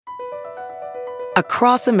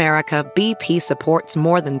Across America, BP supports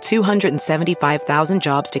more than 275,000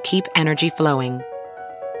 jobs to keep energy flowing.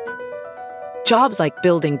 Jobs like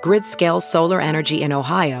building grid-scale solar energy in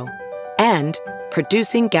Ohio and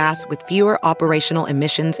producing gas with fewer operational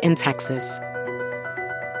emissions in Texas.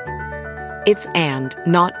 It's and,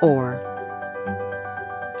 not or.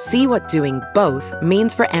 See what doing both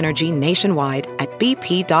means for energy nationwide at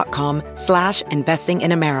bp.com/investing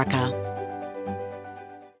in America.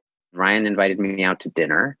 Ryan invited me out to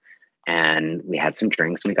dinner and we had some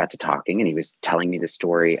drinks and we got to talking and he was telling me the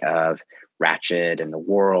story of Ratchet and the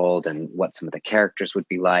world and what some of the characters would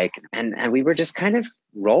be like. And we were just kind of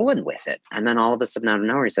rolling with it. And then all of a sudden out of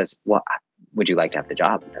nowhere, he says, well, would you like to have the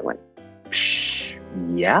job? And I went, psh,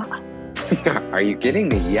 yeah. Are you kidding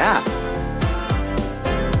me? Yeah.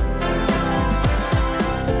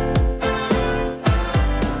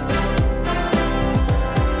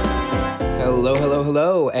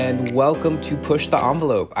 Hello, and welcome to Push the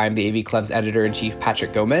Envelope. I'm the AV Club's editor-in-chief,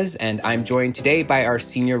 Patrick Gomez, and I'm joined today by our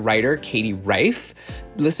senior writer, Katie Reif.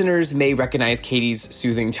 Listeners may recognize Katie's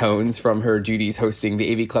soothing tones from her duties hosting the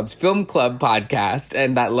AV Club's Film Club podcast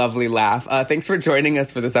and that lovely laugh. Thanks for joining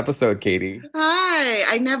us for this episode, Katie. Hi.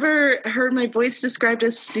 I never heard my voice described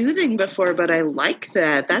as soothing before, but I like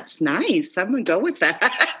that. That's nice. I'm going to go with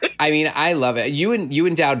that. I mean, I love it. You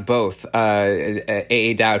and Dowd both,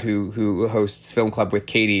 A.A. Dowd, who hosts Film Club with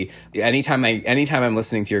Katie. Anytime I'm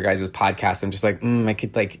listening to your guys' podcast, I'm just like, I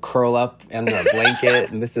could like curl up under a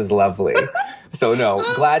blanket, and this is lovely. So no,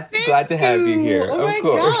 glad to have you here. Oh my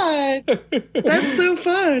God. That's so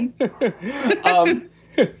fun.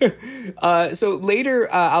 So later,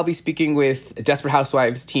 I'll be speaking with Desperate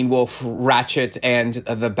Housewives, Teen Wolf, Ratchet, and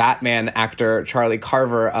the Batman actor Charlie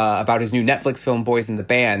Carver about his new Netflix film, Boys in the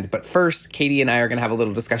Band. But first, Katie and I are going to have a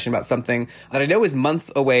little discussion about something that I know is months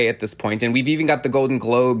away at this point, and we've even got the Golden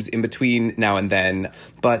Globes in between now and then.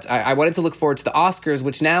 But I wanted to look forward to the Oscars,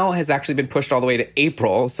 which now has actually been pushed all the way to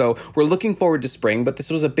April. So we're looking forward to spring, but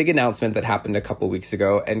this was a big announcement that happened a couple weeks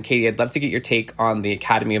ago. And Katie, I'd love to get your take on the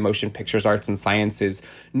Academy of Motion Pictures, Arts and Sciences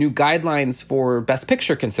new guidelines for Best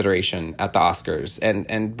Picture consideration at the Oscars.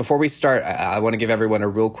 And before we start, I want to give everyone a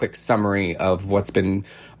real quick summary of what's been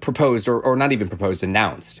proposed, or not even proposed,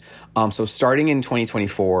 announced. So starting in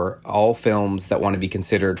 2024, all films that want to be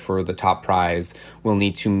considered for the top prize will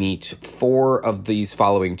need to meet 4 of these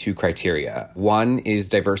following 2 criteria. One is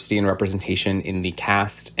diversity and representation in the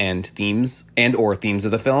cast and themes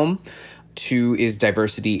of the film. 2 is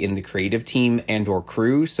diversity in the creative team and or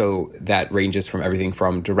crew. So that ranges from everything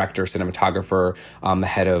from director, cinematographer,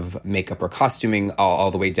 head of makeup or costuming, all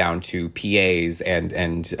the way down to PAs and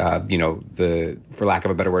the, for lack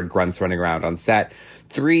of a better word, grunts running around on set.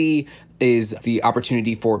 3 is the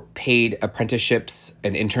opportunity for paid apprenticeships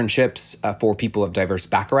and internships for people of diverse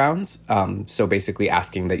backgrounds. So basically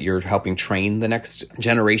asking that you're helping train the next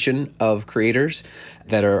generation of creators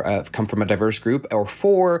that are come from a diverse group. Or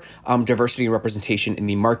 4, diversity and representation in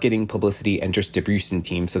the marketing, publicity, and distribution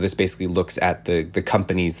team. So this basically looks at the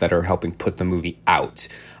companies that are helping put the movie out.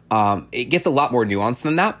 It gets a lot more nuanced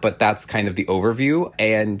than that, but that's kind of the overview.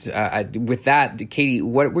 And with that, Katie,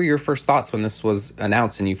 what were your first thoughts when this was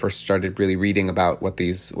announced and you first started really reading about what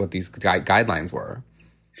these guidelines were?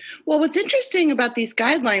 Well, what's interesting about these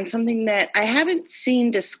guidelines, something that I haven't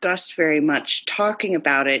seen discussed very much talking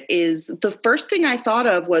about it, is the first thing I thought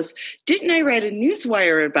of was, didn't I write a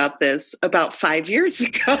newswire about this about 5 years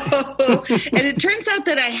ago? And it turns out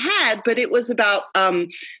that I had, but it was about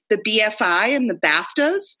the BFI and the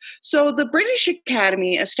BAFTAs. So the British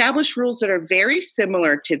Academy established rules that are very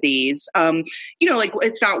similar to these. Like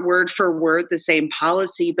it's not word for word the same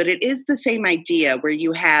policy, but it is the same idea where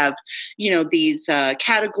you have, these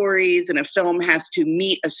categories and a film has to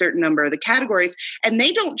meet a certain number of the categories. And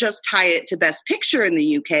they don't just tie it to Best Picture in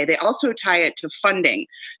the UK, they also tie it to funding.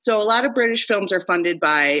 So a lot of British films are funded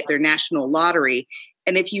by their national lottery.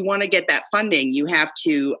 And if you want to get that funding, you have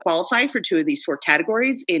to qualify for 2 of these 4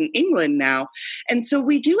 categories in England now. And so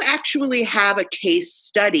we do actually have a case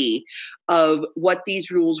study of what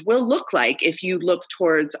these rules will look like if you look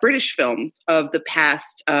towards British films of the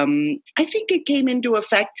past. I think it came into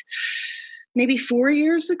effect maybe 4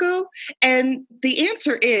 years ago. And the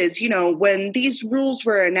answer is, when these rules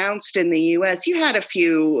were announced in the US, you had a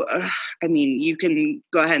few, you can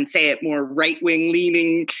go ahead and say it, more right-wing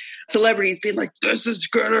leaning celebrities being like, this is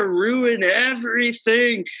going to ruin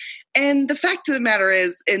everything. And the fact of the matter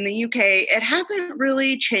is, in the UK, it hasn't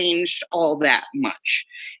really changed all that much.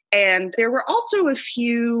 And there were also a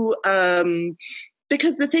few,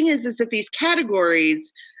 because the thing is that these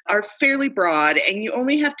categories are fairly broad and you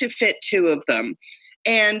only have to fit 2 of them.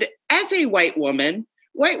 And as a white woman,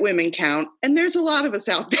 white women count, and there's a lot of us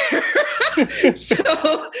out there. So,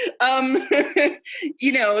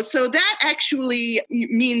 so that actually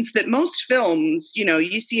means that most films,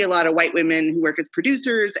 you see a lot of white women who work as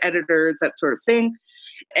producers, editors, that sort of thing.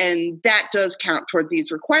 And that does count towards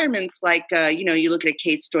these requirements. Like, you look at a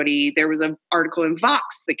case study, there was an article in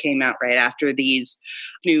Vox that came out right after these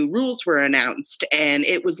new rules were announced. And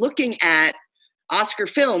it was looking at Oscar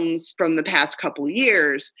films from the past couple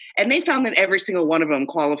years, and they found that every single one of them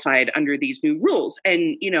qualified under these new rules.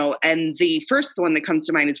 And, and the first one that comes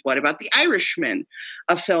to mind is What About the Irishman,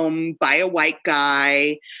 a film by a white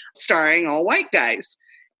guy starring all white guys.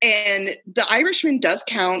 And The Irishman does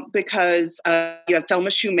count because you have Thelma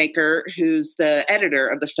Shoemaker, who's the editor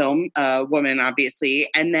of the film, a woman, obviously.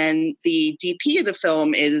 And then the DP of the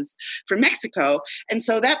film is from Mexico. And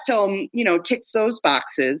so that film, ticks those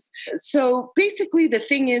boxes. So basically the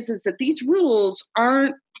thing is that these rules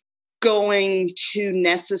aren't going to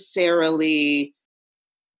necessarily...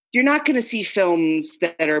 You're not going to see films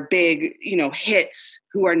that are big, hits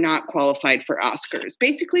who are not qualified for Oscars.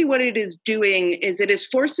 Basically, what it is doing is it is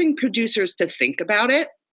forcing producers to think about it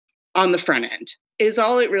on the front end, is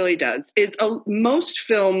all it really does. Most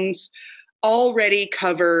films already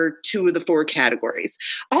cover 2 of the 4 categories.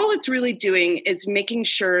 All it's really doing is making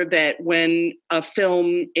sure that when a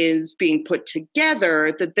film is being put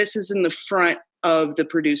together, that this is in the front of the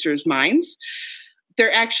producers' minds.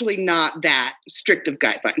 They're actually not that strict of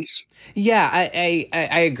guidelines. Yeah,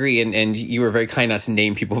 I agree. And you were very kind not to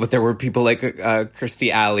name people, but there were people like Kirstie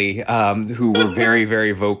Alley who were very,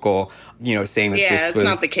 very vocal, saying that this was... Yeah, it's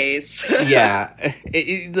not the case.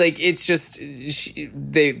 It's just...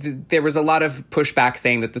 there was a lot of pushback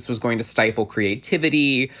saying that this was going to stifle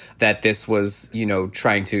creativity, that this was,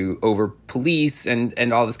 trying to over-police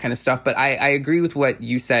and all this kind of stuff. But I agree with what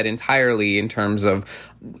you said entirely in terms of...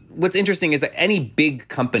 What's interesting is that any big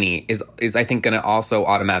company is I think, going to also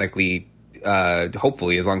automatically,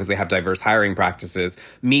 hopefully, as long as they have diverse hiring practices,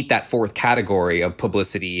 meet that 4th category of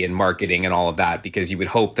publicity and marketing and all of that, because you would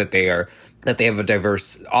hope that they have a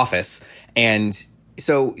diverse office. And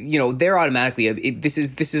so, they're automatically, this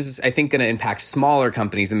is, I think, going to impact smaller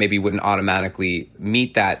companies and maybe wouldn't automatically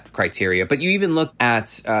meet that criteria. But you even look at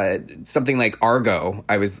something like Argo.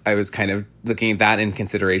 I was kind of looking at that in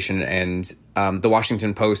consideration, and the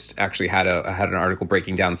Washington Post actually had an article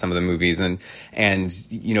breaking down some of the movies, and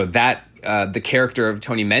that the character of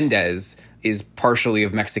Tony Mendez is partially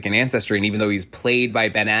of Mexican ancestry, and even though he's played by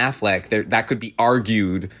Ben Affleck, that could be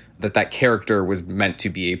argued that character was meant to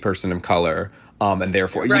be a person of color. And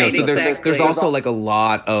therefore, right, so exactly. there's also like a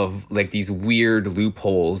lot of like these weird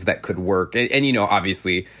loopholes that could work. And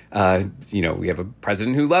obviously, we have a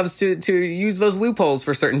president who loves to use those loopholes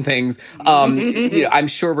for certain things. I'm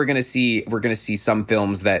sure we're going to see some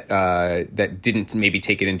films that didn't maybe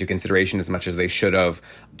take it into consideration as much as they should have,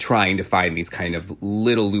 trying to find these kind of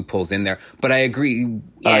little loopholes in there. But I agree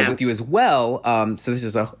with you as well. So this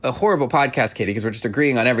is a horrible podcast, Katie, because we're just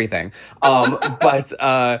agreeing on everything.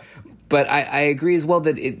 But I agree as well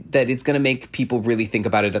that it's going to make people really think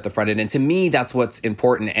about it at the front end. And to me, that's what's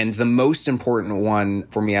important. And the most important one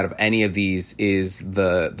for me out of any of these is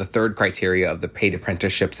the 3rd criteria of the paid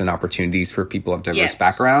apprenticeships and opportunities for people of diverse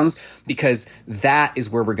backgrounds, because that is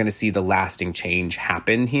where we're going to see the lasting change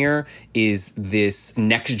happen here, is this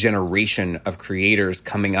next generation of creators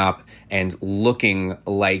coming up and looking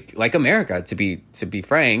like America, to be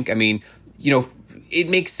frank. I mean, it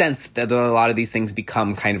makes sense that a lot of these things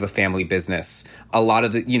become kind of a family business. A lot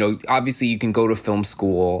of obviously you can go to film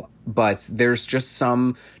school, but there's just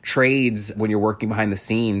some trades when you're working behind the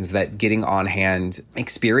scenes that getting on-hand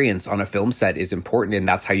experience on a film set is important. And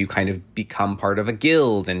that's how you kind of become part of a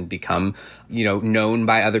guild and become, known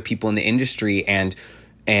by other people in the industry. And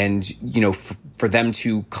for them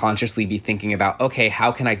to consciously be thinking about, okay,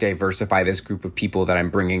 how can I diversify this group of people that I'm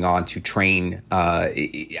bringing on to train?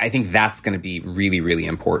 I think that's going to be really, really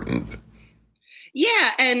important.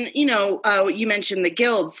 Yeah. And, you mentioned the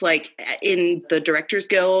guilds, like in the Directors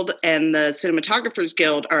Guild and the Cinematographers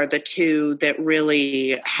Guild are the 2 that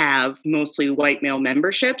really have mostly white male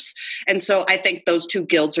memberships. And so I think those 2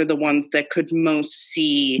 guilds are the ones that could most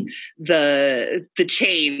see the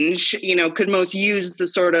change, could most use the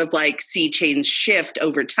sort of like see change shift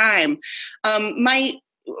over time.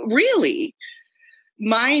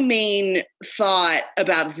 My main thought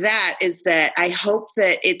about that is that I hope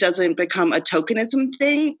that it doesn't become a tokenism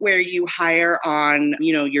thing where you hire on,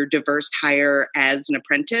 your diverse hire as an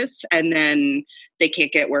apprentice and then they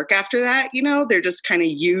can't get work after that. They're just kind of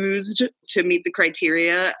used to meet the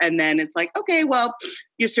criteria. And then it's like, okay, well,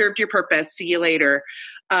 you served your purpose. See you later.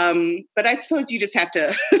 But I suppose you just have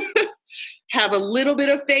to have a little bit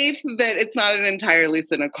of faith that it's not an entirely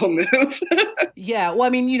cynical move. Yeah, well, I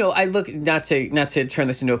mean, I look not to turn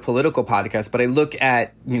this into a political podcast, but I look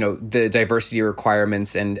at the diversity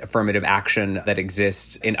requirements and affirmative action that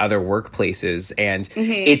exist in other workplaces, and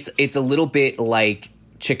it's a little bit like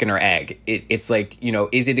chicken or egg. It's like,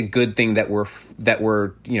 is it a good thing that we're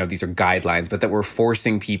these are guidelines, but that we're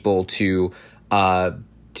forcing people to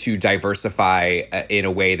diversify in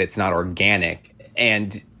a way that's not organic,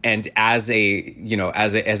 and as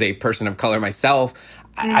a person of color myself,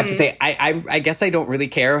 I have to say, I guess I don't really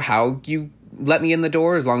care how you let me in the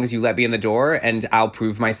door, as long as you let me in the door, and I'll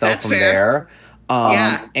prove myself That's from fair. there.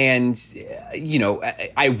 And,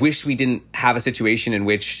 I wish we didn't have a situation in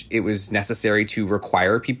which it was necessary to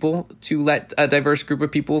require people to let a diverse group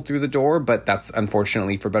of people through the door. But that's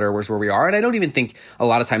unfortunately, for better or worse, where we are. And I don't even think a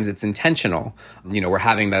lot of times it's intentional. We're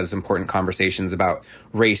having those important conversations about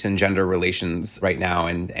race and gender relations right now.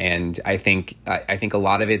 And I think a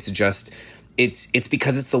lot of it's just, it's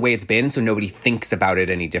because it's the way it's been. So nobody thinks about it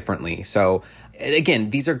any differently. So again,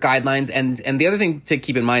 these are guidelines. And the other thing to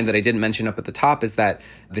keep in mind that I didn't mention up at the top is that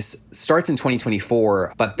this starts in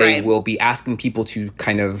 2024, but they will be asking people to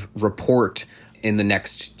kind of report in the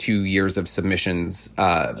next 2 years of submissions.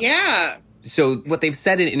 So what they've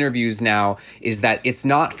said in interviews now is that it's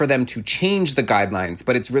not for them to change the guidelines,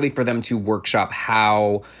 but it's really for them to workshop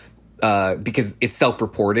how, because it's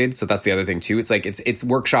self-reported. So that's the other thing too. It's like, it's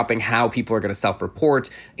workshopping how people are going to self-report,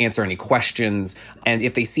 answer any questions. And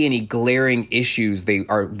if they see any glaring issues, they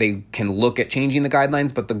can look at changing the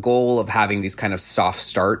guidelines. But the goal of having these kind of soft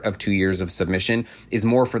start of 2 years of submission is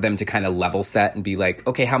more for them to kind of level set and be like,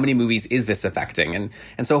 okay, how many movies is this affecting?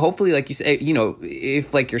 And so hopefully, like you say,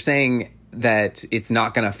 if like you're saying that it's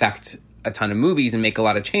not going to affect a ton of movies and make a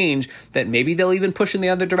lot of change, that maybe they'll even push in the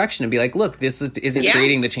other direction and be like, look, this isn't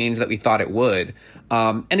creating the change that we thought it would.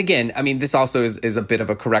 And again, I mean, this also is a bit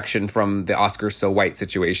of a correction from the Oscars so white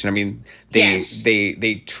situation. I mean,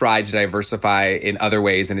 they tried to diversify in other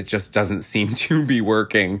ways and it just doesn't seem to be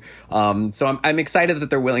working. So I'm excited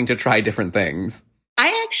that they're willing to try different things.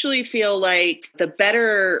 I actually feel like the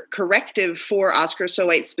better corrective for Oscar So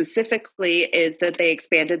White specifically is that they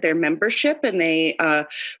expanded their membership and they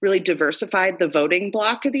really diversified the voting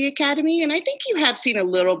block of the Academy. And I think you have seen a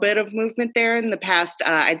little bit of movement there in the past,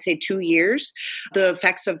 I'd say 2 years, the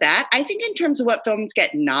effects of that. I think in terms of what films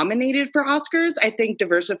get nominated for Oscars, I think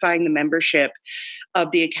diversifying the membership of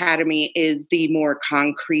the Academy is the more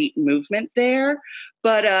concrete movement there.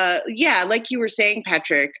 But like you were saying,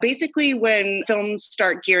 Patrick, basically when films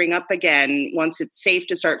start gearing up again, once it's safe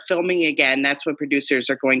to start filming again, that's when producers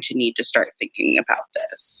are going to need to start thinking about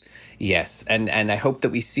this. Yes, and I hope that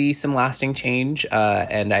we see some lasting change.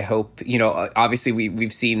 And I hope, obviously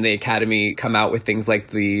we've seen the Academy come out with things like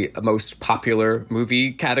the most popular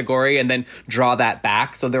movie category and then draw that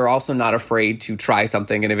back. So they're also not afraid to try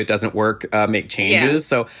something, and if it doesn't work, make changes. Yeah.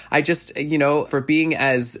 So I just, for being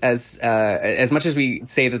as much as we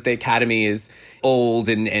say that the Academy is old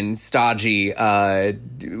and stodgy,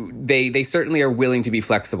 they certainly are willing to be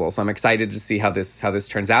flexible. So I'm excited to see how this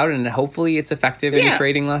turns out, and hopefully it's effective in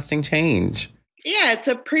creating lasting change. Yeah, it's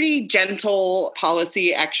a pretty gentle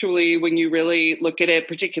policy, actually, when you really look at it,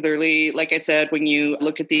 particularly, like I said, when you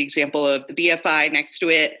look at the example of the BFI next to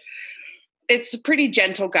it. It's pretty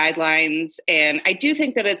gentle guidelines. And I do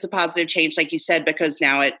think that it's a positive change, like you said, because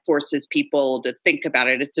now it forces people to think about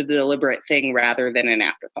it. It's a deliberate thing rather than an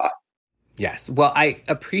afterthought. Yes. Well, I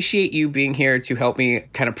appreciate you being here to help me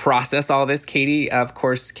kind of process all this, Katie. Of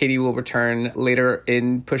course, Katie will return later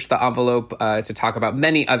in Push the Envelope to talk about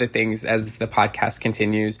many other things as the podcast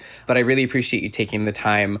continues. But I really appreciate you taking the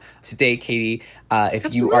time today, Katie. If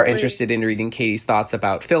Absolutely. You are interested in reading Katie's thoughts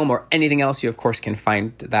about film or anything else, you, of course, can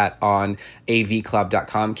find that on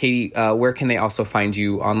avclub.com. Katie, where can they also find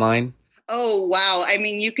you online? Oh, wow. I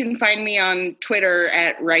mean, you can find me on Twitter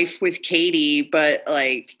at Rife with Katie, but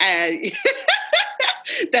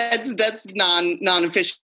that's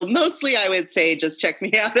non-official. Mostly, I would say just check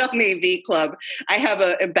me out on AV Club. I have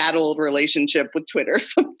a embattled relationship with Twitter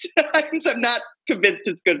sometimes. I'm not convinced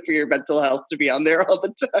it's good for your mental health to be on there all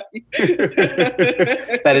the time.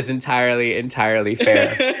 That is entirely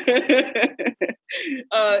fair.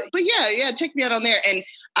 But yeah, check me out on there. And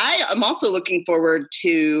I am also looking forward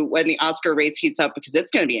to when the Oscar race heats up, because it's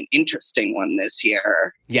going to be an interesting one this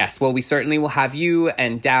year. Yes, well, we certainly will have you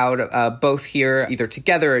and Dowd both here either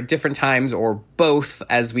together at different times or both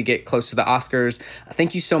as we get close to the Oscars.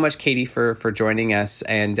 Thank you so much, Katie, for joining us.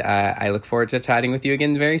 And I look forward to chatting with you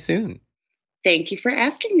again very soon. Thank you for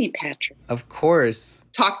asking me, Patrick. Of course.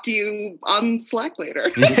 Talk to you on Slack later.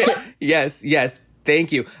 Yes.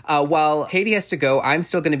 Thank you. While Katie has to go, I'm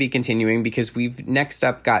still going to be continuing because we've next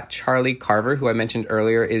up got Charlie Carver, who I mentioned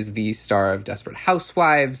earlier is the star of Desperate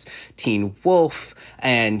Housewives, Teen Wolf,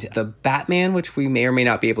 and The Batman, which we may or may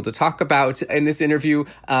not be able to talk about in this interview,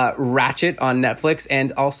 Ratchet on Netflix,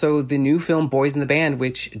 and also the new film Boys in the Band,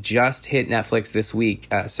 which just hit Netflix this week.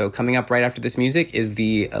 So coming up right after this music is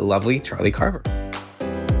the lovely Charlie Carver.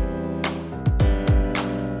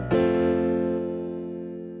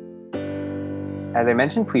 As I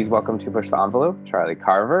mentioned, please welcome to Push the Envelope, Charlie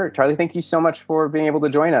Carver. Charlie, thank you so much for being able to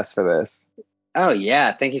join us for this. Oh,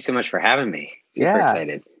 yeah. Thank you so much for having me. Super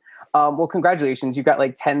excited. Well, congratulations. You've got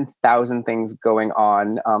like 10,000 things going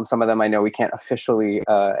on. Some of them I know we can't officially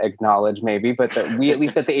acknowledge maybe, but we at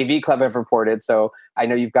least at the AV Club have reported. So I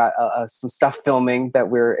know you've got some stuff filming that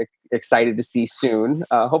we're excited to see soon,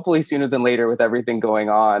 hopefully sooner than later with everything going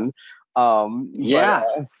on. I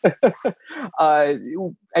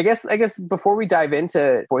guess before we dive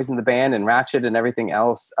into Boys in the Band and Ratchet and everything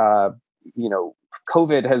else,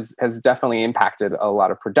 COVID has definitely impacted a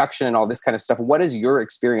lot of production and all this kind of stuff. What has your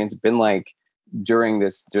experience been like during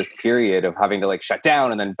this period of having to like shut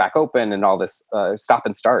down and then back open and all this stop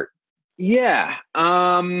and start? Yeah.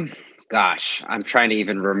 Gosh, I'm trying to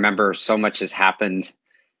even remember. So much has happened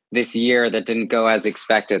this year that didn't go as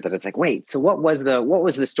expected, that it's like, wait, so what was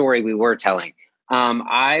the story we were telling?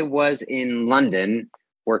 I was in London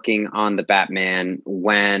working on the Batman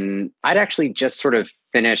when I'd actually just sort of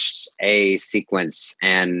finished a sequence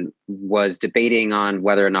and was debating on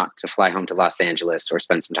whether or not to fly home to Los Angeles or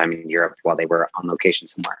spend some time in Europe while they were on location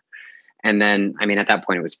somewhere. And then, I mean, at that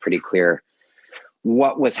point, it was pretty clear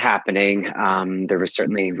what was happening. There was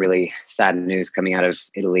certainly really sad news coming out of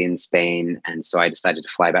Italy and Spain. And so I decided to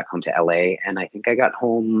fly back home to LA. And I think I got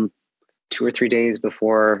home 2 or 3 days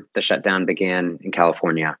before the shutdown began in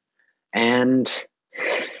California. And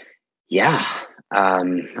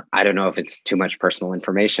I don't know if it's too much personal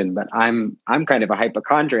information, but I'm kind of a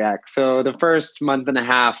hypochondriac. So the first month and a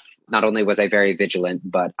half, not only was I very vigilant,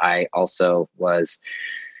 but I also was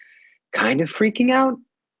kind of freaking out.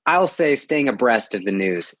 I'll say staying abreast of the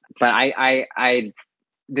news, but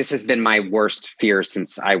this has been my worst fear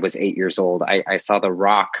since I was 8 years old. I saw The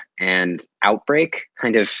Rock and Outbreak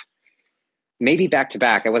kind of maybe back to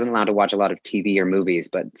back. I wasn't allowed to watch a lot of TV or movies,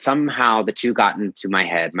 but somehow the two got into my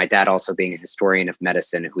head. My dad also being a historian of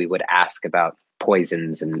medicine, who we would ask about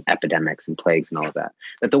poisons and epidemics and plagues and all of that,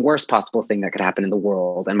 that the worst possible thing that could happen in the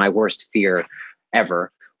world and my worst fear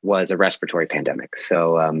ever was a respiratory pandemic.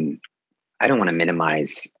 So, I don't want to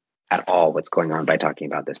minimize at all what's going on by talking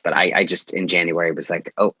about this, but I just in January was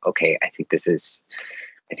like, oh, okay, I think this is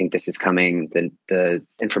coming. The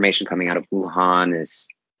information coming out of Wuhan is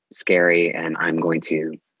scary, and I'm going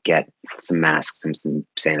to get some masks and some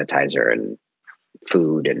sanitizer and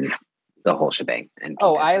food and the whole shebang. And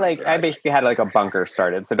I basically had like a bunker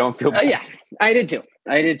started, so don't feel bad. Yeah, I did too.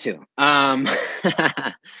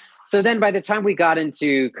 So then by the time we got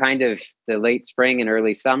into kind of the late spring and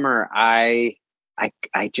early summer, I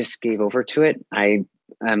just gave over to it. I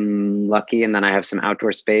am lucky, and then I have some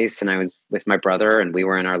outdoor space, and I was with my brother, and we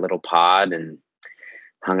were in our little pod and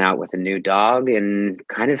hung out with a new dog and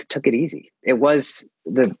kind of took it easy. It was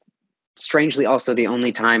strangely also the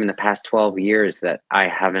only time in the past 12 years that I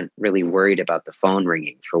haven't really worried about the phone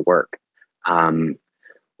ringing for work,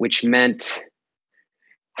 which meant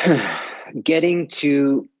getting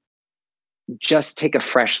to just take a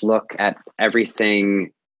fresh look at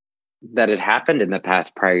everything that had happened in the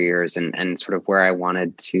past prior years and sort of where I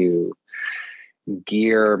wanted to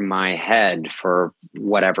gear my head for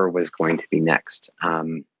whatever was going to be next.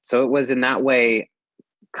 So it was in that way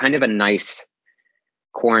kind of a nice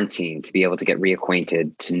quarantine to be able to get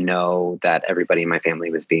reacquainted, to know that everybody in my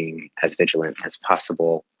family was being as vigilant as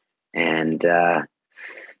possible, and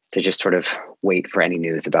to just sort of wait for any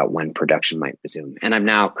news about when production might resume. And I'm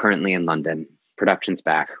now currently in London. Production's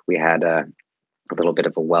back. We had a little bit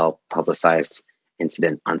of a well-publicized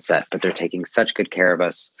incident on set, but they're taking such good care of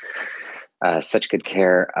us, such good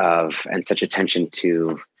care of and such attention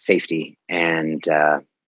to safety. And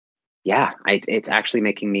it's actually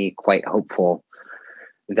making me quite hopeful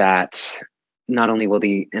that not only will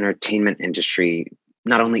the entertainment industry,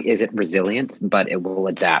 not only is it resilient, but it will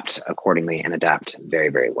adapt accordingly and adapt very,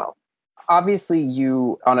 very well. Obviously,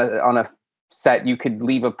 you on a set, you could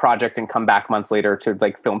leave a project and come back months later to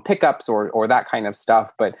like film pickups or that kind of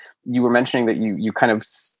stuff. But you were mentioning that you kind of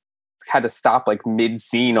had to stop like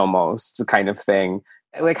mid-scene almost kind of thing.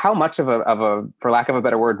 Like how much of a, for lack of a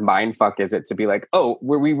better word, mind fuck is it to be like, oh,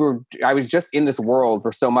 I was just in this world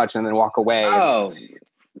for so much and then walk away.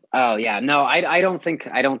 Oh yeah. No, I don't think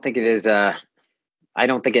it is I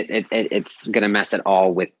don't think it's going to mess at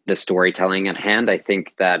all with the storytelling at hand. I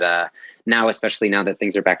think that now, especially now that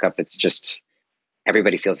things are back up, it's just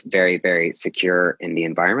everybody feels very, very secure in the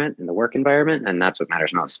environment, in the work environment. And that's what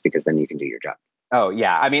matters most, because then you can do your job. Oh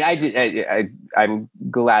yeah, I mean, I'm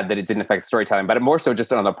glad that it didn't affect storytelling, but more so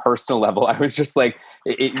just on a personal level. I was just like,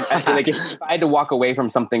 like if I had to walk away from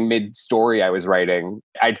something mid-story I was writing,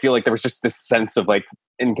 I'd feel like there was just this sense of like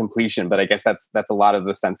incompletion. But I guess that's a lot of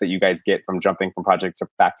the sense that you guys get from jumping from project to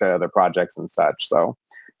back to other projects and such. So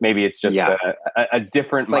maybe it's just a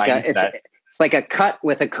different mindset. It's like a cut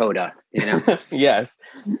with a coda, you know? Yes.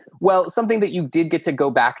 Well, something that you did get to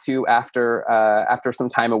go back to after some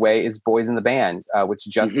time away is Boys in the Band, which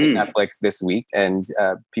just hit Netflix this week, and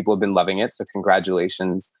people have been loving it. So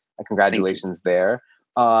congratulations there.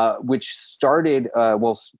 Which started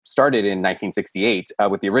in 1968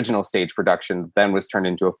 with the original stage production, then was turned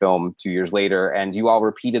into a film 2 years later. And you all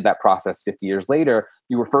repeated that process 50 years later.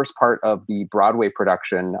 You were first part of the Broadway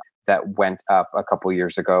production that went up a couple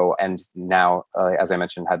years ago, and now, as I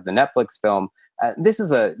mentioned, had the Netflix film. This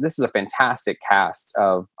is a fantastic cast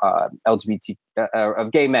of LGBT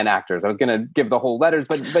of gay men actors. I was going to give the whole letters,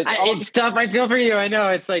 but it's tough. I feel for you. I know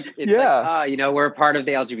it's like we're a part of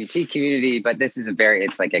the LGBT community, but this is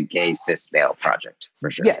it's like a gay cis male project for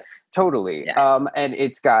sure. Yes, totally. Yeah. And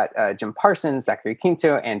it's got Jim Parsons, Zachary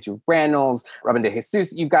Quinto, Andrew Rannells, Robin De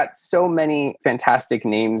Jesus. You've got so many fantastic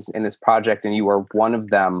names in this project, and you are one of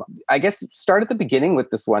them. I guess start at the beginning with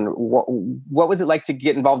this one. What was it like to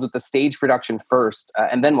get involved with the stage production first,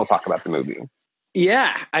 and then we'll talk about the movie?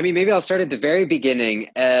 Yeah, I mean, maybe I'll start at the very beginning.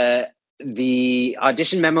 The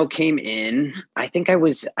audition memo came in. I think I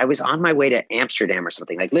was on my way to Amsterdam or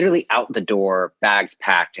something, like literally out the door, bags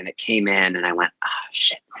packed, and it came in, and I went,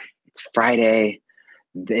 shit, it's Friday.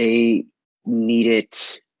 They need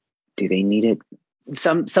it. Do they need it?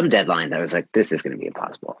 Some deadline that I was like, this is going to be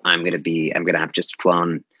impossible. I'm going to have just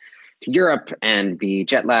flown to Europe and be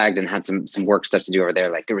jet lagged and had some work stuff to do over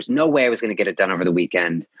there. Like there was no way I was going to get it done over the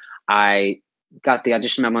weekend. I got the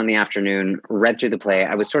audition memo in the afternoon, read through the play.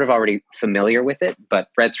 I was sort of already familiar with it, but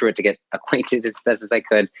read through it to get acquainted as best as I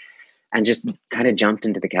could, and just kind of jumped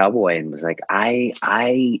into the Cowboy and was like, I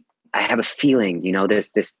have a feeling,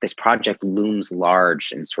 this project looms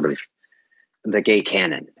large in sort of the gay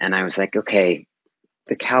canon. And I was like, okay,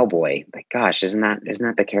 the Cowboy, like, gosh, isn't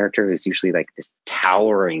that the character who's usually like this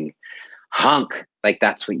towering hunk? Like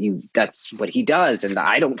that's what he does. And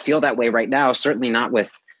I don't feel that way right now. Certainly not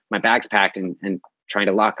with my bags packed and trying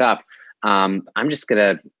to lock up. I'm just going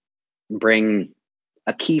to bring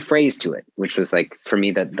a key phrase to it, which was like, for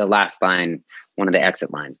me, the last line, one of the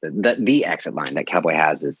exit lines, the exit line that Cowboy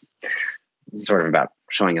has is sort of about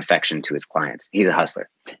showing affection to his clients. He's a hustler.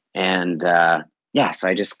 And so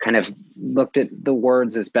I just kind of looked at the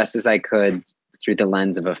words as best as I could through the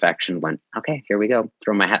lens of affection, went, okay, here we go.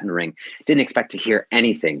 Throw my hat in the ring. Didn't expect to hear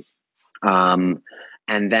anything. And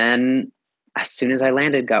then as soon as I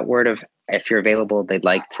landed, got word of, if you're available, they'd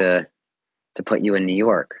like to put you in New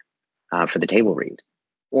York for the table read.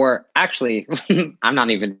 Or actually, I'm not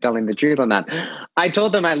even telling the truth on that. I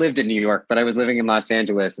told them I lived in New York, but I was living in Los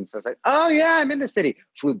Angeles. And so I was like, oh yeah, I'm in the city.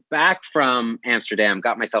 Flew back from Amsterdam,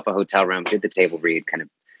 got myself a hotel room, did the table read, kind of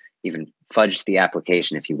even fudged the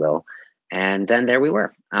application, if you will. And then there we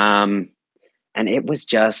were. And it was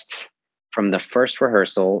just from the first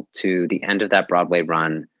rehearsal to the end of that Broadway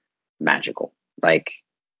run, magical. Like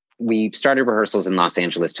we started rehearsals in Los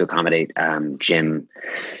Angeles to accommodate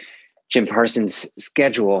Jim Parsons'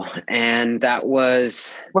 schedule, and that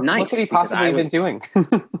was nice. What could he possibly have been doing?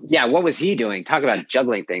 Yeah, what was he doing? Talk about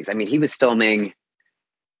juggling things. I mean, he was filming.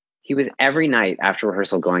 He was every night after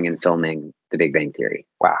rehearsal going and filming The Big Bang Theory.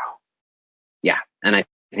 Wow. Yeah, and I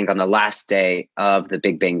think on the last day of The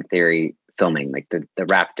Big Bang Theory filming, like the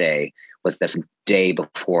wrap day, was the day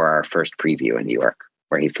before our first preview in New York,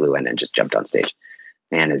 where he flew in and just jumped on stage.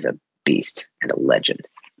 Man is a beast and a legend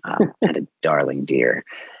and a darling dear.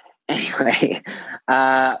 Anyway,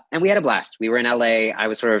 and we had a blast. We were in LA. I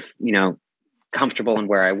was sort of, comfortable in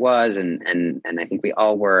where I was, and I think we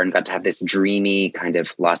all were, and got to have this dreamy kind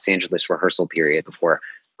of Los Angeles rehearsal period before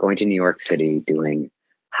going to New York City, doing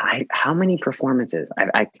how many performances?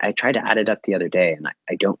 I tried to add it up the other day, and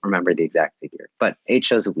I don't remember the exact figure, but 8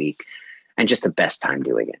 shows a week, and just the best time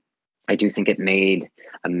doing it. I do think it made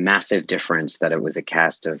a massive difference that it was a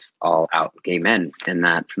cast of all out gay men, and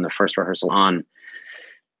that from the first rehearsal on,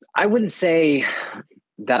 I wouldn't say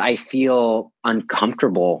that I feel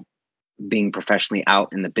uncomfortable being professionally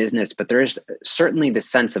out in the business, but there's certainly the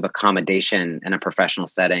sense of accommodation in a professional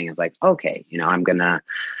setting of like, okay, I'm gonna,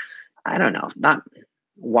 I don't know, not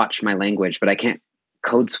watch my language, but I can't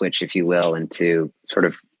code switch, if you will, into sort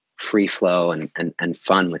of free flow and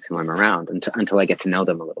fun with who I'm around until I get to know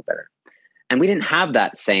them a little better. And we didn't have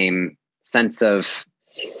that same sense of,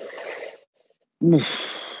 what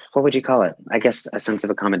would you call it? I guess a sense of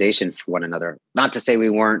accommodation for one another. Not to say we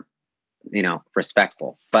weren't,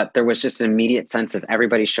 respectful, but there was just an immediate sense of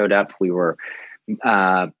everybody showed up. We were,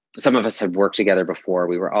 some of us had worked together before.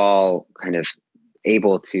 We were all kind of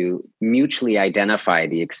able to mutually identify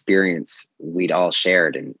the experience we'd all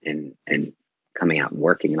shared in coming out and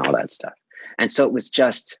working and all that stuff. And so it was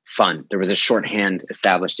just fun. There was a shorthand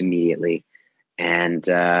established immediately. And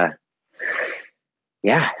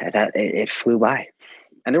it flew by.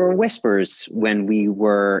 And there were whispers when we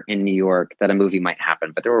were in New York that a movie might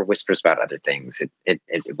happen, but there were whispers about other things.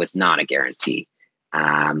 It was not a guarantee.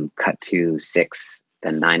 Cut to 6,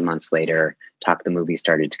 then 9 months later, Talk the Movie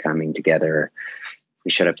started coming together.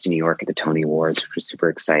 We showed up to New York at the Tony Awards, which was super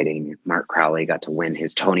exciting. Mark Crowley got to win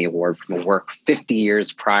his Tony Award from a work 50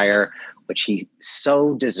 years prior, which he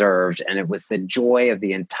so deserved. And it was the joy of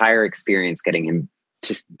the entire experience getting him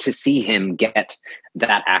to see him get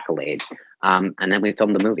that accolade. And then we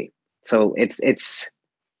filmed the movie. So it's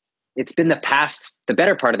been the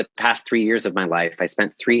better part of the past 3 years of my life. I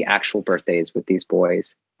spent 3 actual birthdays with these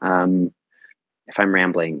boys. If I'm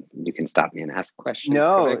rambling, you can stop me and ask questions.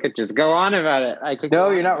 No, I could just go on about it.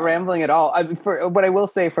 You're not rambling at all. For what I will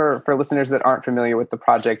say for listeners that aren't familiar with the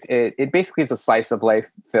project, it basically is a slice of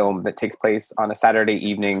life film that takes place on a Saturday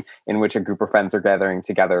evening in which a group of friends are gathering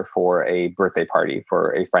together for a birthday party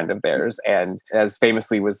for a friend of theirs. And as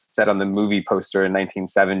famously was said on the movie poster in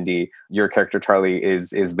 1970, your character Charlie is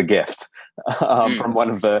the gift from one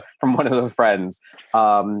of the friends.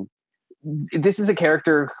 This is a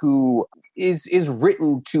character who is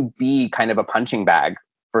written to be kind of a punching bag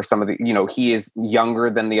for some of the, he is younger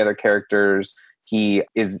than the other characters. He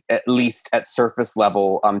is, at least at surface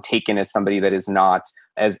level, taken as somebody that is not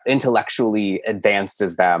as intellectually advanced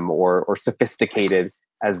as them or sophisticated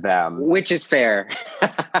as them. Which is fair.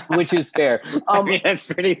 Which is fair. I mean, that's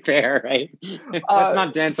pretty fair, right? Let's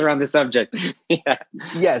not dance around the subject. Yeah.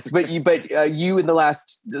 Yes, but you in the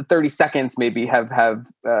last 30 seconds maybe have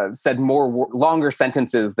said more longer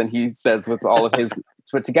sentences than he says with all of his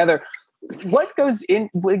put together. What goes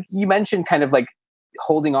in? You mentioned kind of like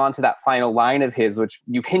holding on to that final line of his, which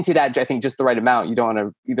you've hinted at, I think, just the right amount. You don't want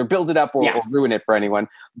to either build it up or ruin it for anyone.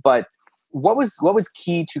 But what was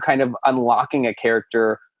key to kind of unlocking a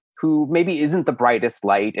character who maybe isn't the brightest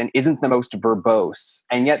light and isn't the most verbose,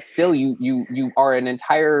 and yet still you are an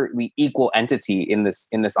entirely equal entity in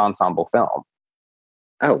this ensemble film?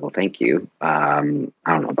 Oh, well, thank you. I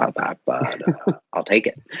don't know about that, but I'll take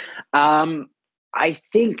it. I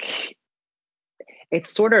think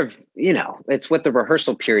it's sort of, it's what the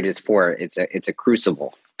rehearsal period is for. It's a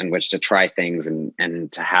crucible in which to try things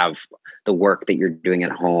and to have the work that you're doing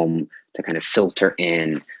at home to kind of filter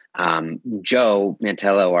in. Joe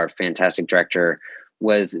Mantello, our fantastic director,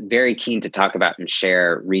 was very keen to talk about and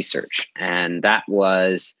share research. And that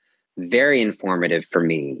was very informative for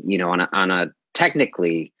me. On a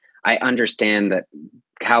technically, I understand that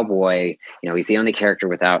Cowboy, he's the only character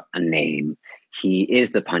without a name. He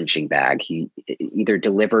is the punching bag. He either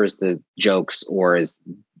delivers the jokes or is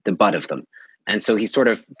the butt of them. And so he sort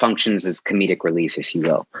of functions as comedic relief, if you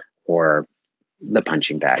will, or the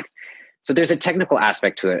punching bag. So there's a technical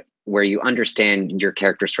aspect to it where you understand your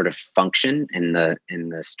character's sort of function in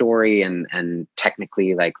the story and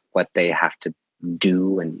technically like what they have to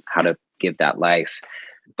do and how to give that life.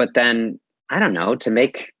 But then, I don't know, to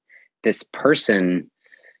make this person,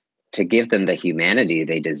 to give them the humanity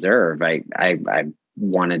they deserve, I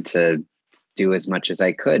wanted to do as much as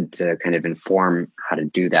I could to kind of inform how to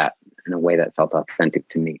do that in a way that felt authentic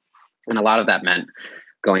to me. And a lot of that meant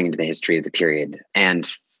going into the history of the period and,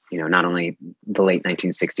 not only the late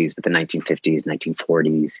 1960s, but the 1950s,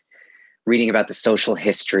 1940s, reading about the social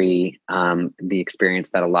history, the experience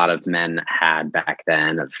that a lot of men had back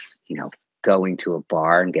then of, going to a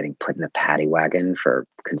bar and getting put in a paddy wagon for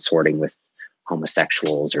consorting with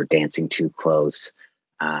homosexuals or dancing too close.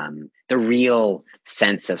 The real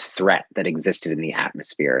sense of threat that existed in the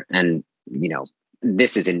atmosphere. And,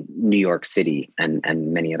 this is in New York City and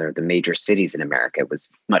many other the major cities in America. It was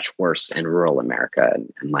much worse in rural America,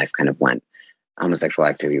 and life kind of went. Homosexual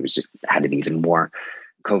activity had to be even more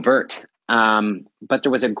covert. But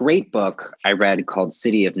there was a great book I read called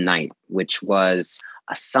City of Night, which was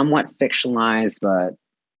a somewhat fictionalized, but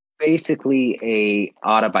basically a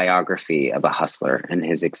autobiography of a hustler and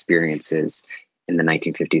his experiences in the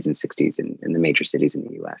 1950s and 60s in the major cities in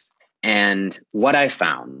the US. And what I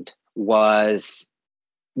found was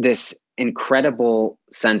this incredible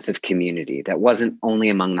sense of community that wasn't only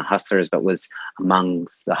among the hustlers, but was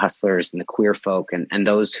amongst the hustlers and the queer folk and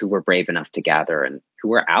those who were brave enough to gather and who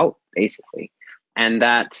were out, basically. And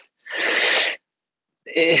that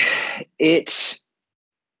it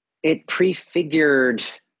prefigured,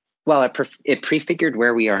 it prefigured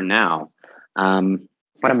where we are now.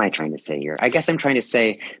 What am I trying to say here? I guess I'm trying to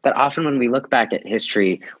say that often when we look back at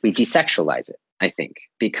history, we desexualize it, I think,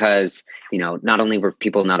 because, not only were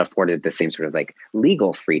people not afforded the same sort of like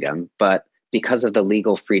legal freedom, but because of the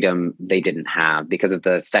legal freedom they didn't have, because of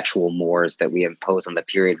the sexual mores that we impose on the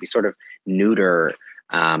period, we sort of neuter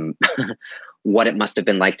what it must have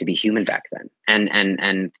been like to be human back then.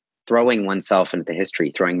 And throwing oneself into the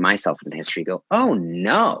history, throwing myself into the history, go, oh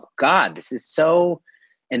no, God, this is so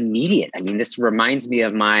immediate. I mean, this reminds me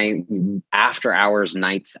of my after hours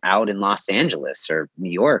nights out in Los Angeles or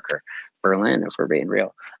New York or Berlin, if we're being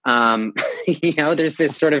real. There's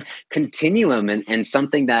this sort of continuum and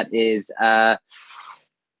something that is,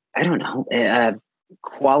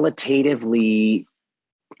 qualitatively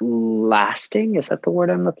lasting. Is that the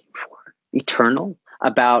word I'm looking for? Eternal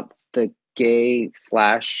about the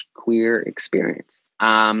gay/queer experience.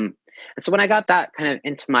 And so when I got that kind of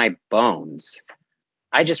into my bones,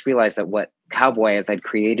 I just realized that what Cowboy, as I'd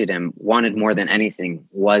created him, wanted more than anything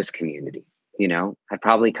was community. I'd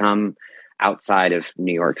probably come outside of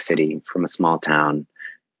New York City from a small town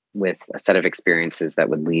with a set of experiences that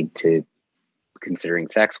would lead to considering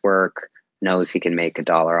sex work, knows he can make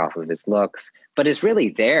 $1 off of his looks, but is really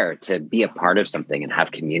there to be a part of something and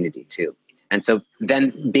have community too. And so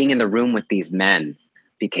then being in the room with these men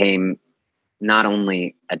became not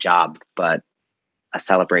only a job, but a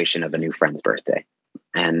celebration of a new friend's birthday.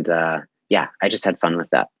 And I just had fun with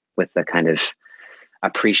that, with the kind of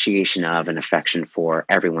appreciation of and affection for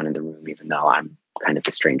everyone in the room, even though I'm kind of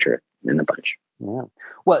the stranger in the bunch. Yeah.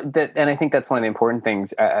 Well, and I think that's one of the important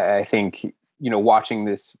things. I think, watching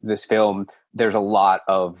this film, there's a lot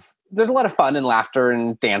of fun and laughter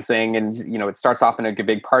and dancing, and it starts off in a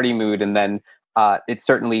big party mood, and then it's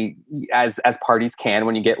certainly as parties can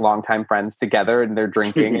when you get longtime friends together and they're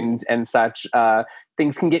drinking and such.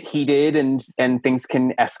 Things can get heated and things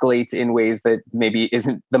can escalate in ways that maybe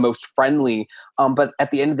isn't the most friendly. But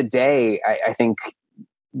at the end of the day, I think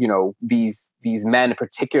these men,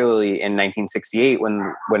 particularly in 1968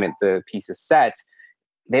 when the piece is set,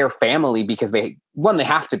 they are family because they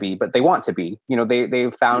have to be, but they want to be.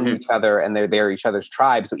 They've found each other and they're each other's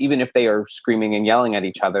tribe. So even if they are screaming and yelling at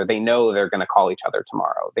each other, they know they're going to call each other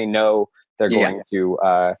tomorrow. They know they're going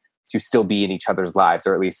to still be in each other's lives,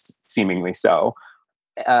 or at least seemingly so.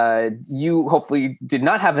 You hopefully did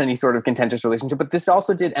not have any sort of contentious relationship, but this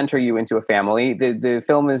also did enter you into a family. The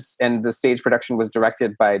film and the stage production was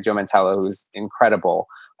directed by Joe Mantello, who's incredible.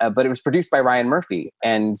 But it was produced by Ryan Murphy.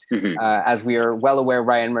 And as we are well aware,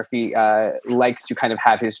 Ryan Murphy likes to kind of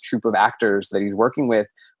have his troupe of actors that he's working with.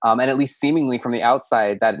 And at least seemingly from the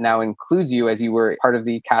outside, that now includes you, as you were part of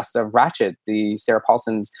the cast of Ratched, the Sarah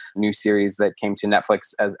Paulson's new series that came to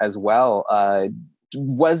Netflix as well.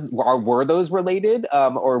 Were those related?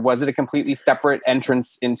 Or was it a completely separate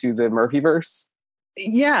entrance into the Murphyverse?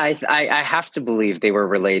 Yeah, I have to believe they were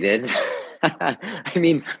related. I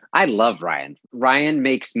mean, I love Ryan. Ryan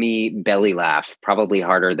makes me belly laugh probably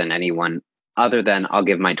harder than anyone, other than I'll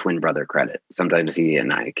give my twin brother credit. Sometimes he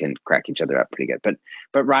and I can crack each other up pretty good.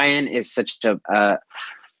 But Ryan is such a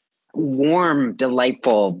warm,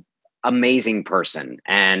 delightful, amazing person.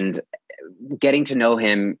 And getting to know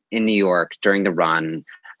him in New York during the run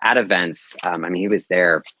at events, he was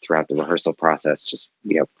there throughout the rehearsal process, just,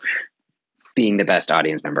 being the best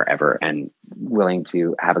audience member ever and willing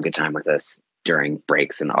to have a good time with us during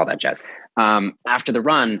breaks and all that jazz. After the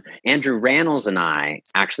run, Andrew Rannells and I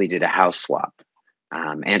actually did a house swap.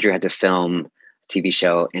 Andrew had to film a TV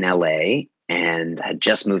show in LA and had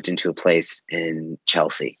just moved into a place in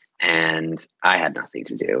Chelsea. And I had nothing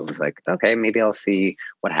to do. I was like, okay, maybe I'll see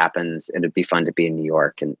what happens. It'd be fun to be in New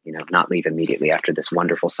York and, not leave immediately after this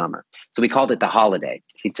wonderful summer. So we called it The Holiday.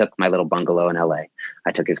 He took my little bungalow in LA.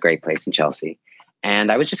 I took his great place in Chelsea.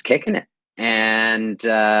 And I was just kicking it. And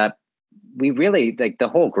we really, like the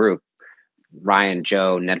whole group, Ryan,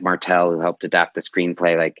 Joe, Ned Martell, who helped adapt the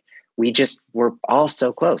screenplay, we just were all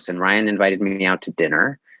so close. And Ryan invited me out to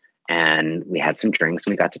dinner. And we had some drinks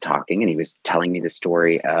and we got to talking, and he was telling me the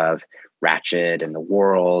story of Ratched and the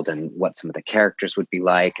world and what some of the characters would be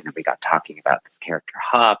like. And then we got talking about this character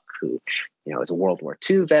Huck, who, is a World War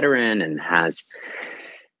II veteran and has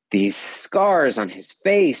these scars on his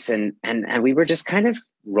face. And we were just kind of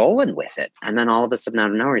rolling with it. And then all of a sudden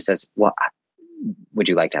out of nowhere, he says, well, would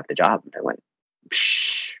you like to have the job? And I went,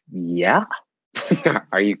 yeah.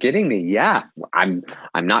 Are you kidding me? Yeah, I'm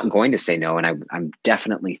not going to say no, and I'm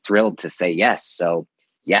definitely thrilled to say yes. So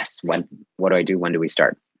yes, what do I do? When do we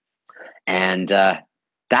start? And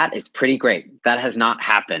that is pretty great. That has not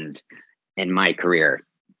happened in my career,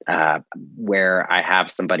 where I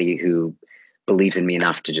have somebody who believes in me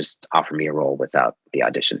enough to just offer me a role without the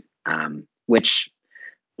audition. Which,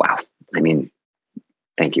 wow, I mean,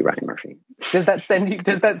 thank you, Ryan Murphy. Does that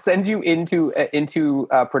send you into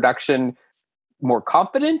production more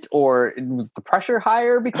confident, or the pressure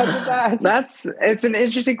higher because of that? It's an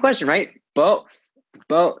interesting question, right? Both,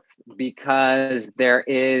 because there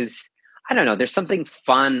is, I don't know, there's something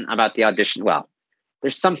fun about the audition. Well,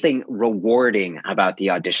 there's something rewarding about the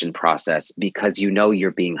audition process because you know you're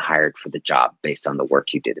being hired for the job based on the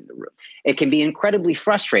work you did in the room. It can be incredibly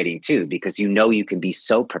frustrating too, because you know you can be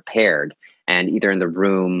so prepared, and either in the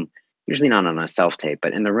room, usually not on a self-tape,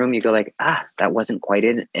 but in the room you go like, that wasn't quite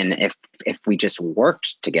it. And if we just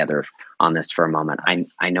worked together on this for a moment,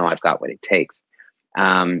 I know I've got what it takes.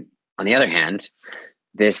 On the other hand,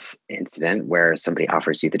 this incident where somebody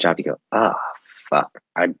offers you the job, you go, oh, fuck,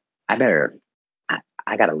 I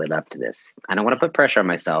got to live up to this. I don't want to put pressure on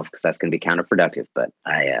myself because that's going to be counterproductive, but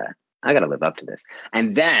I got to live up to this.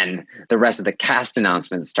 And then the rest of the cast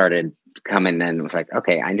announcements started coming, and it was like,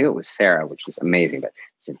 okay, I knew it was Sarah, which was amazing, but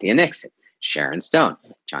Cynthia Nixon, Sharon Stone,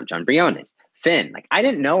 John Briones, Finn. Like, I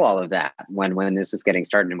didn't know all of that when this was getting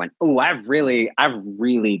started, and went, oh, I've really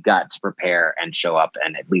got to prepare and show up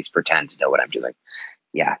and at least pretend to know what I'm doing.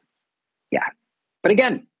 Yeah. But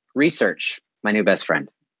again, research, my new best friend.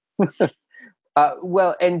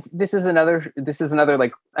 Well, and this is another,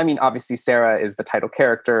 like, I mean, obviously Sarah is the title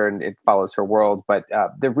character and it follows her world, but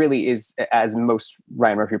there really is, as most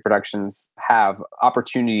Ryan Murphy productions have,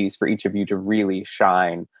 opportunities for each of you to really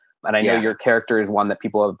shine. And I know your character is one that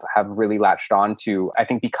people have really latched on to, I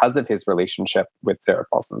think, because of his relationship with Sarah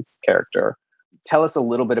Paulson's character. Tell us a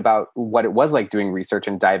little bit about what it was like doing research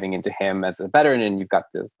and diving into him as a veteran, and you've got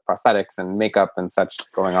the prosthetics and makeup and such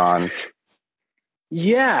going on.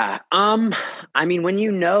 Yeah. I mean, when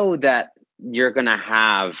you know that you're going to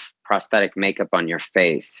have prosthetic makeup on your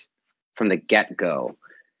face from the get-go,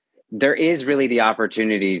 there is really the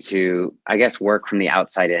opportunity to, I guess, work from the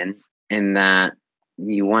outside in that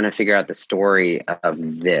you want to figure out the story of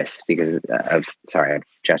this I'm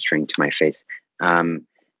gesturing to my face,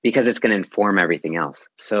 because it's going to inform everything else.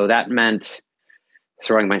 So that meant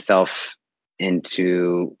throwing myself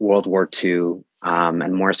into World War II,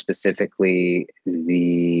 and more specifically,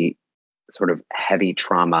 the sort of heavy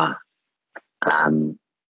trauma, the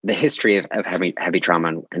history of heavy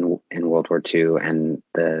trauma in World War II, and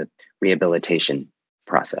the rehabilitation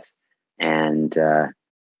process. And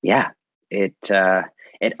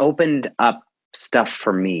it opened up stuff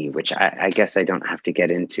for me, which I guess I don't have to get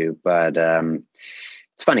into, but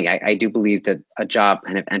it's funny. I do believe that a job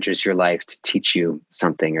kind of enters your life to teach you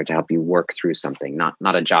something or to help you work through something, not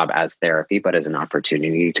a job as therapy, but as an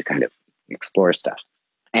opportunity to kind of explore stuff.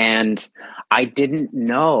 And I didn't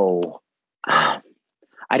know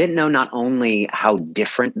not only how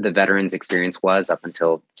different the veterans' experience was up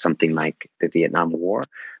until something like the Vietnam War,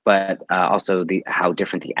 but also how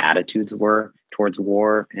different the attitudes were towards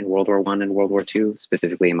war in World War I and World War II,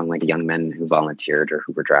 specifically among like young men who volunteered or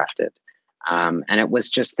who were drafted. And it was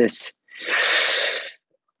just this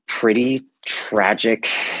pretty tragic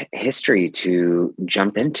history to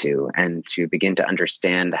jump into and to begin to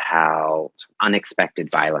understand how unexpected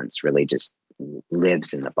violence really just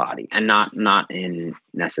lives in the body, and not in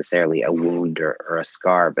necessarily a wound or a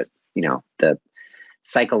scar, but the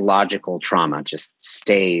psychological trauma just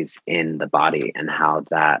stays in the body and how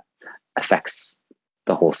that affects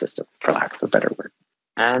the whole system, for lack of a better word.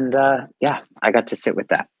 And I got to sit with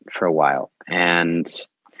that for a while, and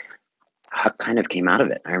I kind of came out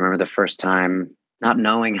of it. I remember the first time not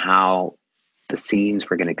knowing how the scenes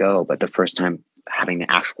were going to go, but the first time having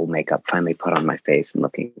the actual makeup finally put on my face and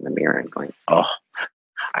looking in the mirror and going, oh,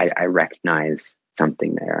 I recognize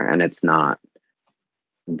something there. And it's not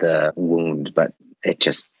the wound, but it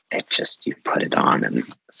just you put it on, and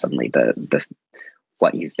suddenly the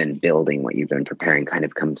what you've been building, what you've been preparing kind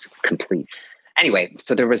of comes complete. Anyway,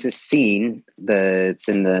 so there was this scene it's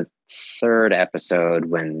in the third episode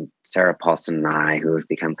when Sarah Paulson and I, who have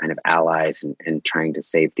become kind of allies in trying to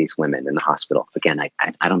save these women in the hospital. Again,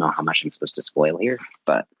 I don't know how much I'm supposed to spoil here,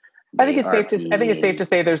 but I think it's safe to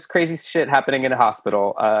say there's crazy shit happening in a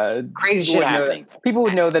hospital. Crazy shit happening. People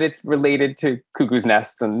would know that it's related to Cuckoo's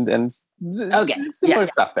Nest and similar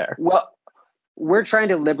stuff there. Well, we're trying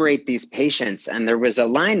to liberate these patients, and there was a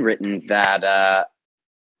line written that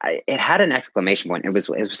it had an exclamation point. It was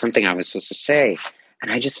something I was supposed to say, and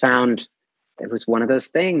I just found it was one of those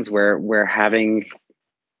things where having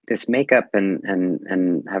this makeup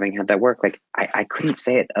and having had that work, like I couldn't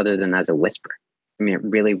say it other than as a whisper. I mean, it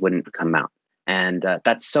really wouldn't come out. And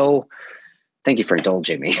that's so, thank you for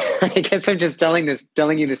indulging me. I guess I'm just telling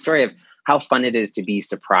you the story of how fun it is to be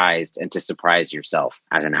surprised and to surprise yourself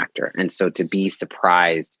as an actor. And so to be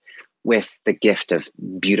surprised with the gift of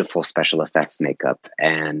beautiful special effects makeup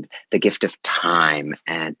and the gift of time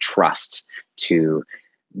and trust to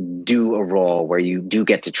do a role where you do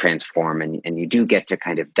get to transform and you do get to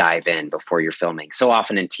kind of dive in before you're filming. So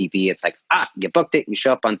often in TV, it's like, you booked it, you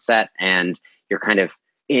show up on set and you're kind of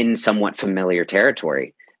in somewhat familiar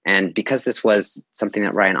territory. And because this was something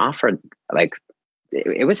that Ryan offered, like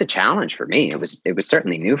it was a challenge for me. It was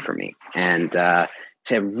certainly new for me. And to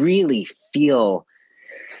really feel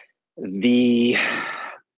the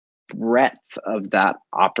breadth of that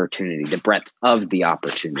opportunity, the breadth of the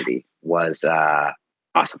opportunity was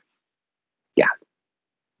awesome. Yeah.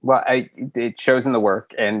 Well, it shows in the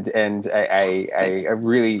work, and I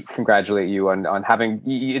really congratulate you on having.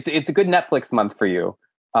 It's a good Netflix month for you,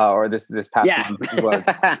 or this past month was.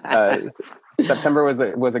 September was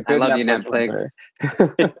a good. I love Netflix.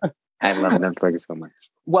 I love Netflix so much.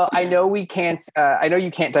 Well, I know we can't. I know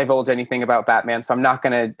you can't divulge anything about Batman, so I'm not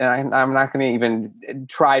gonna even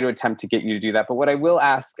try to attempt to get you to do that. But what I will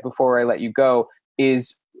ask before I let you go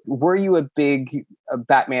is, were you a big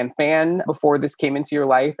Batman fan before this came into your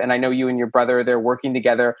life? And I know you and your brother, they're working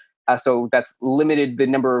together. So that's limited the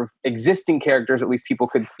number of existing characters, at least people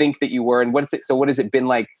could think that you were. And what has it been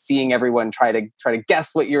like seeing everyone try to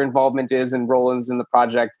guess what your involvement is and role is in the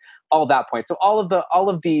project, all that point. So all of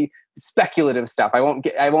the speculative stuff, I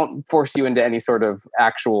won't force you into any sort of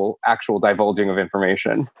actual divulging of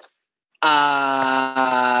information.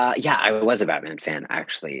 Yeah, I was a Batman fan,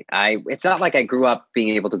 actually. It's not like I grew up being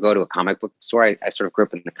able to go to a comic book store. I sort of grew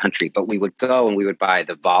up in the country, but we would go and we would buy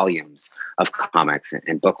the volumes of comics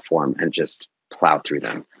in book form and just plow through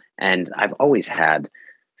them. And I've always had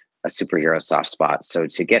a superhero soft spot. So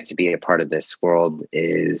to get to be a part of this world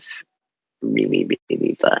is really,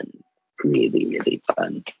 really fun. Really, really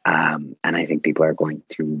fun. And I think people are going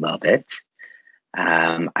to love it.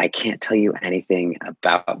 I can't tell you anything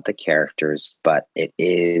about the characters, but it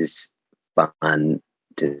is fun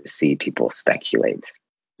to see people speculate.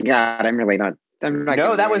 God, I'm not.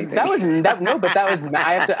 No, that was. No, but that was.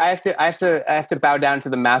 I have to bow down to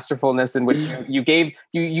the masterfulness in which you gave.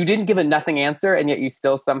 You didn't give a nothing answer, and yet you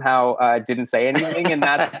still somehow didn't say anything, and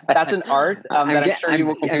that's an art that I'm sure you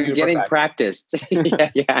will continue to getting perfect. Practiced.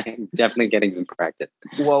 yeah, I'm definitely getting some practice.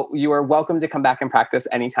 Well, you are welcome to come back and practice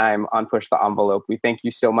anytime on Push the Envelope. We thank you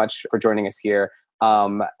so much for joining us here.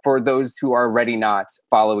 For those who are already not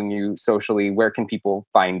following you socially, where can people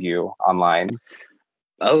find you online?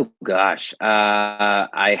 Oh gosh,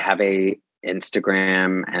 I have a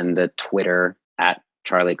Instagram and a Twitter at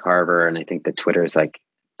Charlie Carver, and I think the Twitter is like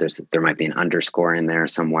there might be an underscore in there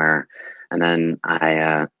somewhere. And then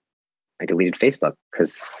I deleted Facebook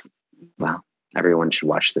because, well, everyone should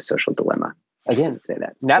watch The Social Dilemma. Again, say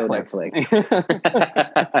that Netflix.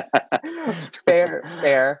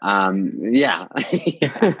 Fair. Yeah.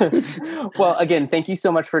 Well, again, thank you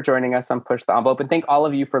so much for joining us on Push the Envelope, and thank all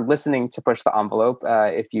of you for listening to Push the Envelope.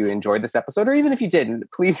 If you enjoyed this episode, or even if you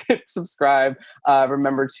didn't, please hit subscribe.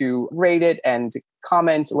 Remember to rate it and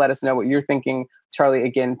comment. Let us know what you're thinking. Charlie,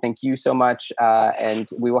 again, thank you so much, and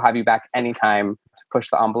we will have you back anytime to push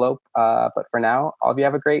the envelope. But for now, all of you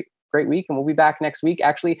have a great week, and we'll be back next week.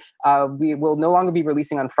 Actually, we will no longer be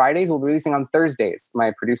releasing on Fridays. We'll be releasing on Thursdays.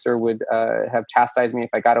 My producer would have chastised me if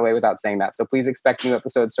I got away without saying that. So please expect new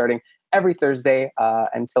episodes starting every Thursday.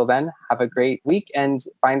 Until then, have a great week, and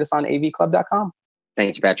find us on avclub.com.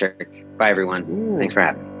 Thank you, Patrick. Bye, everyone. Ooh. Thanks for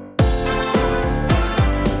having me.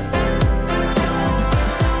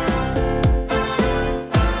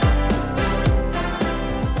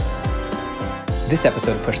 This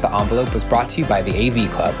episode of Push the Envelope was brought to you by the AV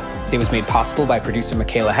Club. It was made possible by producer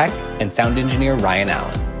Michaela Heck and sound engineer Ryan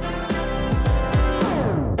Allen.